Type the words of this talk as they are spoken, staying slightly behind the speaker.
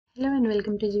Hello and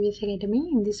welcome to GWiz Academy.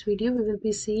 In this video, we will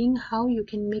be seeing how you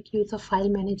can make use of file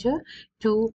manager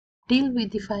to deal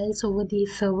with the files over the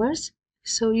servers.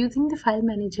 So using the file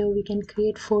manager, we can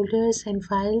create folders and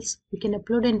files. We can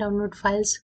upload and download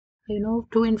files,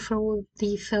 to and from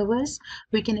the servers.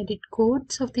 We can edit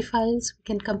codes of the files. We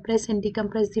can compress and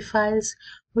decompress the files.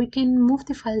 We can move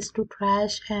the files to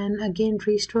trash and again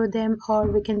restore them, or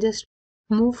we can just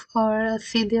move or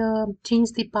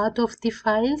change the path of the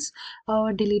files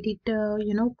or delete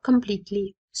it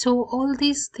completely. So all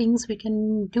these things we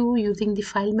can do using the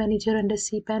file manager under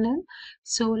cPanel.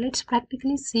 So let's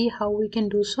practically see how we can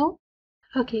do so.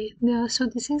 Okay, so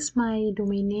this is my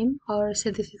domain name, or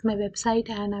say this is my website,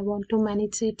 and I want to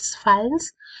manage its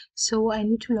files. So I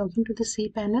need to log into the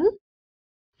cPanel.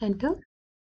 Enter.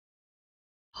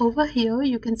 Over here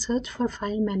you can search for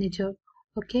file manager.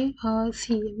 Okay,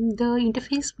 see, the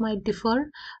interface might differ,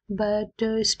 but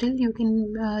still you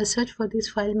can search for this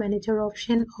file manager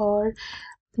option, or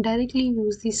directly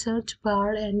use the search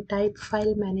bar and type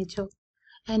file manager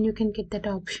and you can get that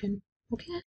option.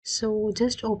 Okay, so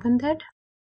just open that.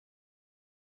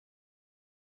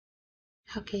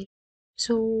 Okay,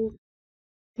 so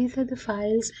these are the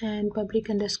files, and public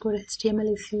underscore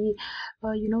HTML is the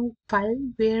file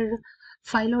where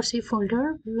file or say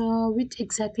folder which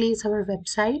exactly is our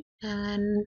website.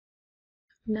 And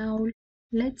now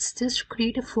let's just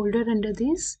create a folder under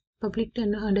this public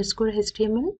underscore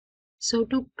HTML. So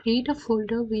to create a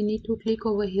folder, we need to click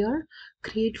over here,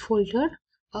 create folder,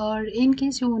 or in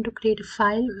case you want to create a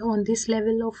file on this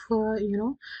level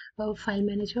of file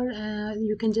manager,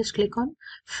 you can just click on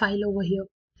file over here.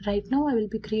 Right now I will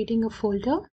be creating a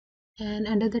folder, and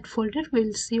under that folder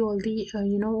we'll see all the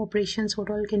operations what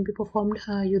all can be performed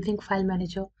using file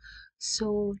manager.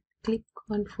 So click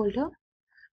on folder,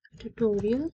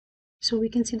 tutorial. So we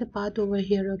can see the path over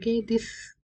here. Okay,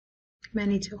 this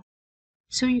manager.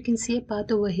 So you can see a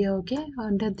path over here. Okay,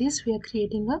 under this we are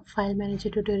creating a file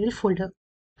manager tutorial folder.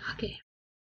 Okay,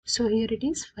 so here it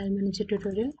is, file manager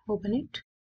tutorial. Open it.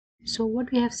 So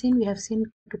what we have seen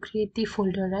to create the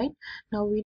folder, right? Now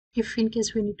if in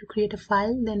case we need to create a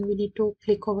file, then we need to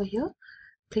click over here,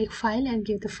 click file and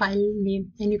give the file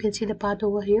name, and you can see the path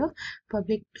over here,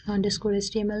 public underscore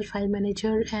HTML file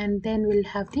manager, and then we'll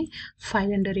have the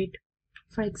file under it.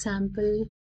 For example,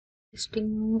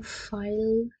 testing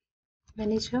file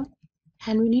manager,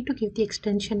 and we need to give the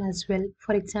extension as well.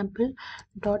 For example,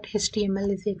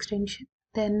 .html is the extension.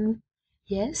 Then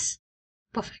yes,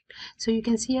 perfect. So you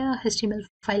can see a HTML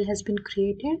file has been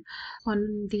created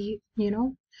on the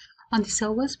on the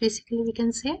servers, basically we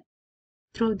can say,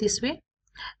 through this way.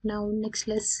 Now next,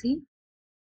 let's see,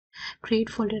 create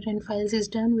folder and files is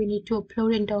done. We need to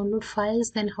upload and download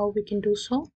files. Then how we can do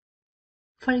so?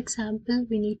 For example,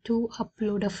 we need to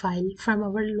upload a file from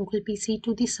our local PC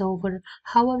to the server.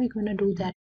 How are we going to do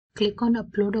that? Click on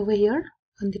upload over here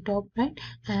on the top right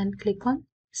and click on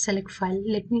select file.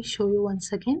 Let me show you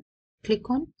once again. Click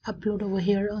on upload over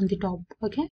here on the top.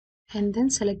 Okay, and then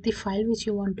select the file which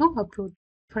you want to upload.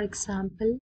 For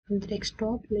example, from the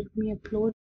desktop, let me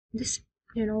upload this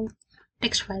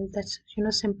text file. That's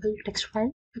simple text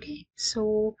file. Okay,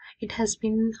 so it has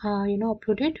been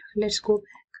uploaded. Let's go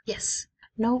back. Yes,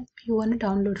 now you want to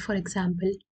download, for example,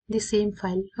 the same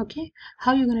file. Okay,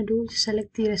 how you're going to do,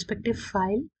 select the respective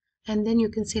file, and then you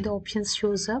can see the options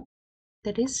shows up,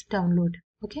 that is download.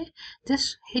 Okay,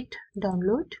 just hit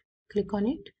download, click on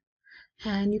it,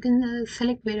 and you can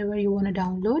select wherever you want to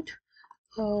download.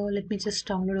 Let me just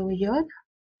download over here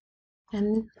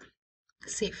and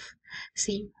save.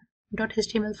 See,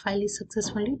 .html file is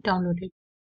successfully downloaded.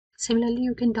 Similarly,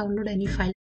 you can download any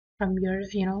file from your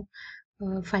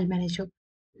file manager.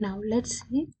 Now let's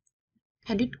see,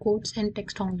 edit codes and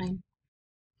text online.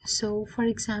 So for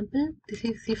example, this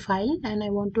is the file and I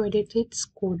want to edit its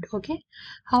code. Okay,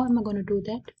 how am I going to do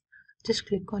that? Just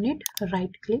click on it, right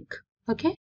click.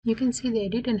 Okay, you can see the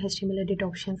edit and HTML edit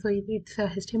option. So it's a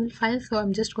HTML file, so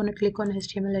I'm just going to click on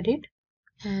HTML edit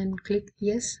and click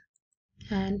yes.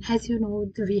 And as you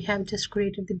know, we have just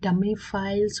created the dummy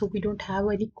file, so we don't have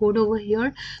any code over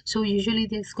here. So usually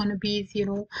there's going to be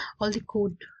all the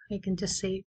code, I can just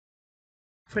say.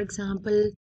 For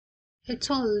example, it's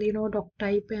all doc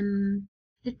type, and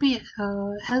let me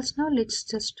else now let's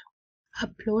just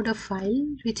upload a file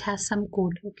which has some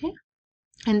code. Okay,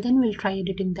 and then we'll try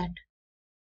editing that.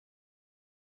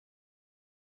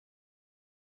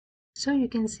 So you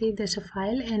can see there's a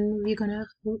file and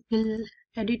we'll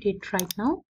edit it right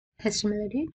now. HTML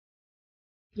edit,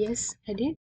 yes,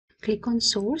 edit, click on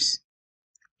source,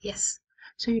 yes.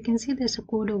 So you can see there's a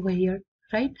code over here.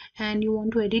 right? And you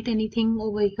want to edit anything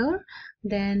over here,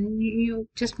 then you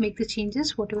just make the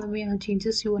changes, whatever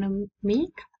changes you want to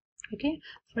make. Okay,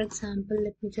 for example,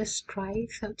 let me just try,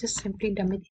 so just simply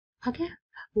dump it. Okay,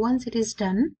 once it is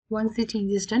done, once the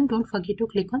change is done, don't forget to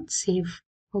click on save.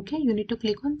 Okay, you need to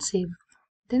click on save,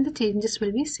 then the changes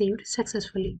will be saved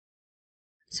successfully.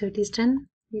 So it is done.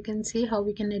 You can see how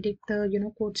we can edit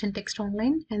the codes and text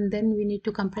online, and then we need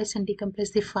to compress and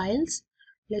decompress the files.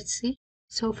 Let's see.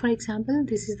 So for example,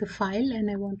 this is the file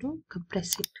and I want to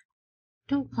compress it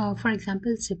to for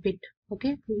example zip it.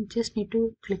 Okay, we just need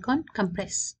to click on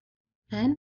compress,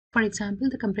 and for example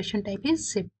the compression type is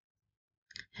zip,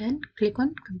 and click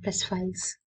on compress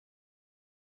files.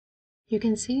 You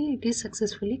can see it is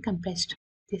successfully compressed,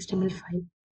 the HTML file.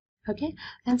 Okay,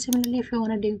 and similarly if you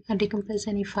want to decompress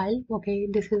any file, okay,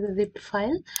 this is a zipped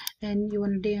file and you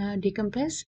want to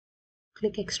decompress,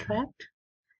 click extract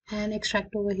and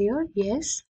extract over here.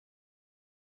 Yes,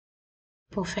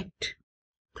 perfect,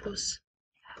 close.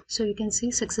 So you can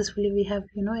see successfully we have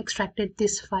extracted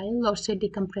this file, or say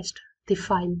decompressed the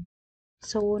file.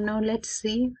 So now let's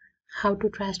see how to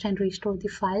trash and restore the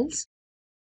files.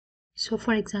 So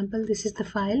for example, this is the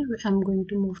file. I'm going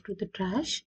to move to the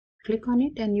trash. Click on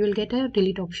it and you will get a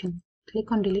delete option.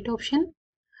 Click on delete option.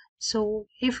 So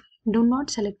if do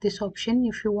not select this option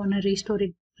if you want to restore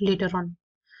it later on.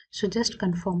 So just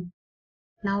confirm.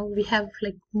 Now we have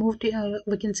like moved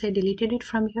we can say deleted it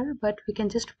from here, but we can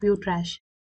just view trash.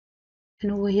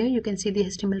 And over here you can see the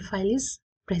HTML file is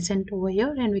present over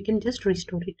here and we can just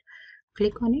restore it.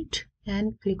 Click on it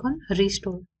and click on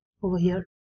restore over here.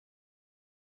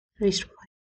 Restore.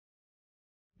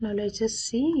 Now let's just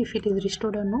see if it is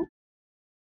restored or not.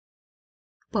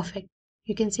 Perfect.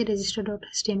 You can see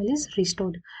register.html is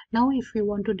restored. Now if we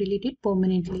want to delete it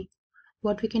permanently,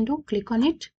 what we can do, click on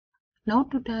it. Now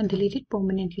to delete it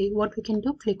permanently, what we can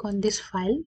do, click on this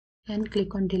file and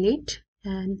click on delete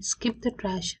and skip the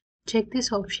trash. Check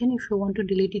this option if you want to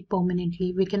delete it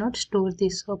permanently. We cannot store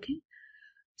this. Okay,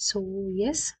 so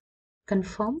yes,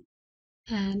 confirm.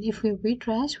 And if we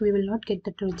retrash, we will not get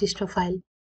that register file.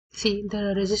 See,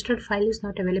 the registered file is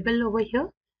not available over here.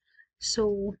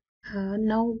 So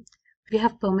now we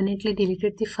have permanently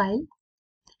deleted the file,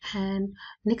 and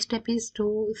next step is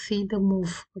to see the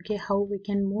move. Okay, how we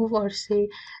can move or say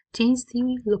change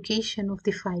the location of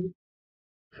the file.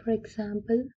 For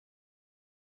example,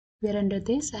 we are under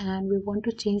this and we want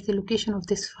to change the location of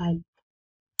this file.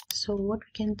 So what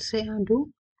we can say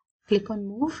do, click on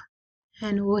move,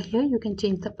 and over here you can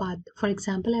change the path. For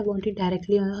example, I want it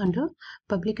directly under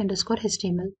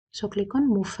public_html. So click on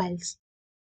move files.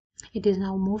 It is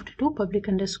now moved to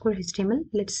public_html.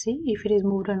 Let's see if it is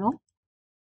moved or not.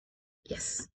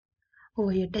 Yes.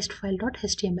 Over here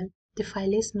testfile.html. The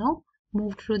file is now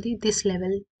moved to this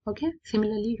level. Okay.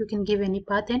 Similarly, you can give any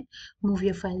path and move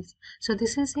your files. So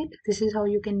this is it. This is how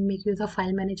you can make use of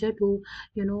file manager to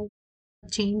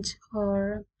change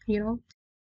or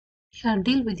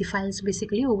deal with the files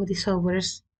basically over the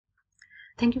servers.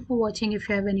 Thank you for watching. If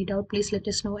you have any doubt, please let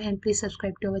us know and please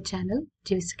subscribe to our channel,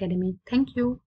 GWiz Academy. Thank you.